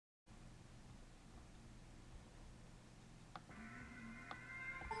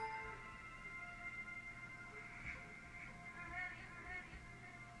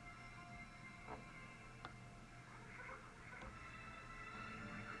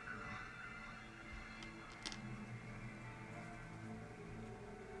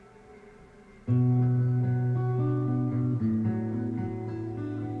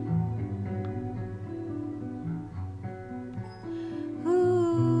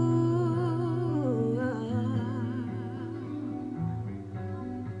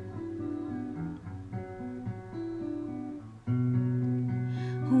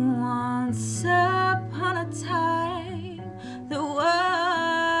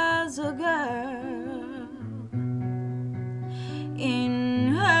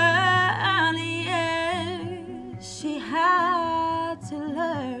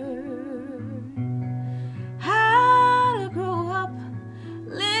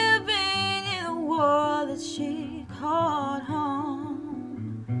she called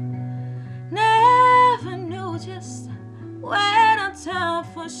home. Never knew just where to turn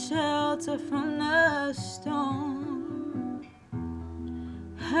for shelter from the storm.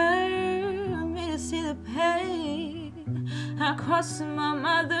 Hurt me to see the pain across my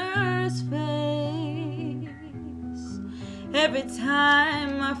mother's face. Every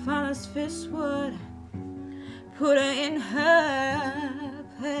time my father's fist would put her in her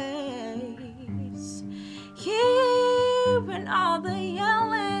place. Hearing all the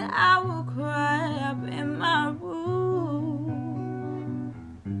yelling, I will cry up in my room,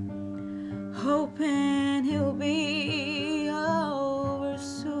 hoping he'll be over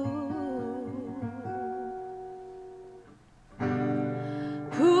soon.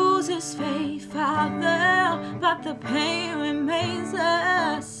 Bruises fade farther, but the pain remains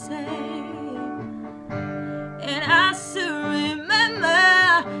the same. And I still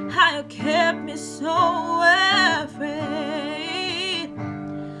remember how you kept me so afraid.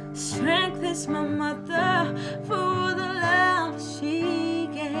 Strength is my mother for the love she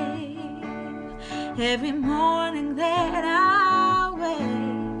gave. Every morning that I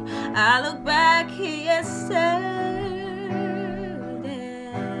wake, I look back yesterday,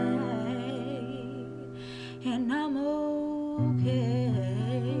 and I'm okay.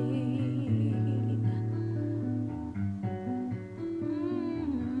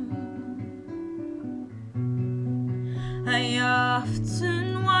 I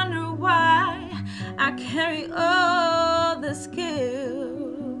often wonder why I carry all this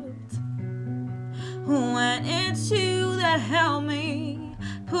guilt, when it's you that helped me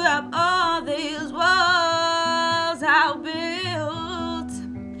put up all these walls I built.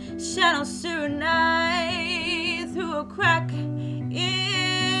 Shadows still night through a crack in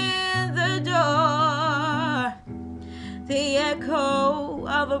the door. The echo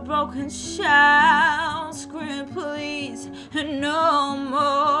of a broken child scream, please, no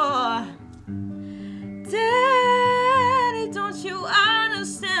more. Daddy, don't you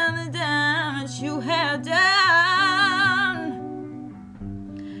understand the damage you have done?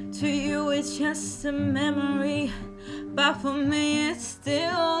 To you it's just a memory, but for me it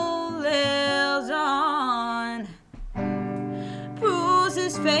still lives on.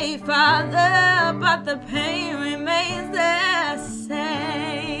 Bruises fade farther, but the pain remains the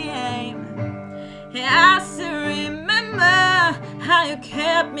same. And I still remember how you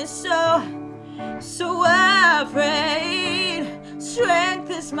kept me so afraid. Strength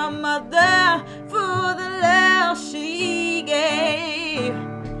is my mother for the love she gave.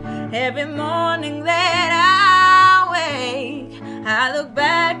 Every morning that I wake, I look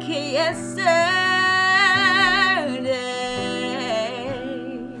back at yesterday.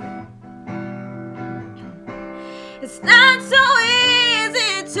 It's not so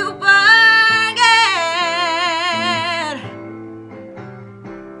easy to forget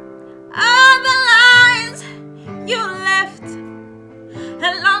all the lines you left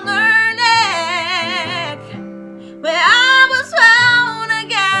along her neck, where I was found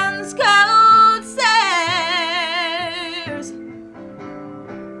against cold stairs,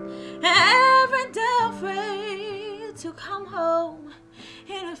 every day afraid to come home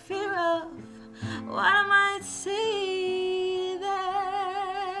in a fear of what I might see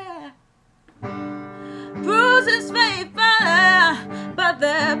there. Bruises fade farther, but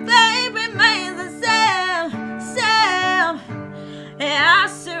the pain remains the same. And I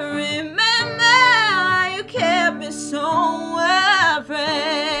still remember you kept me so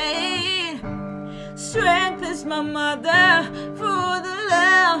afraid. Strength is my mother for the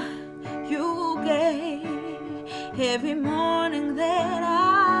love you gave. Every morning that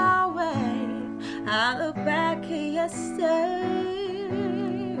I wake, I look back at yesterday,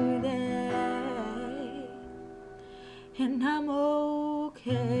 and I'm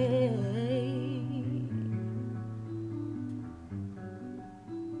okay.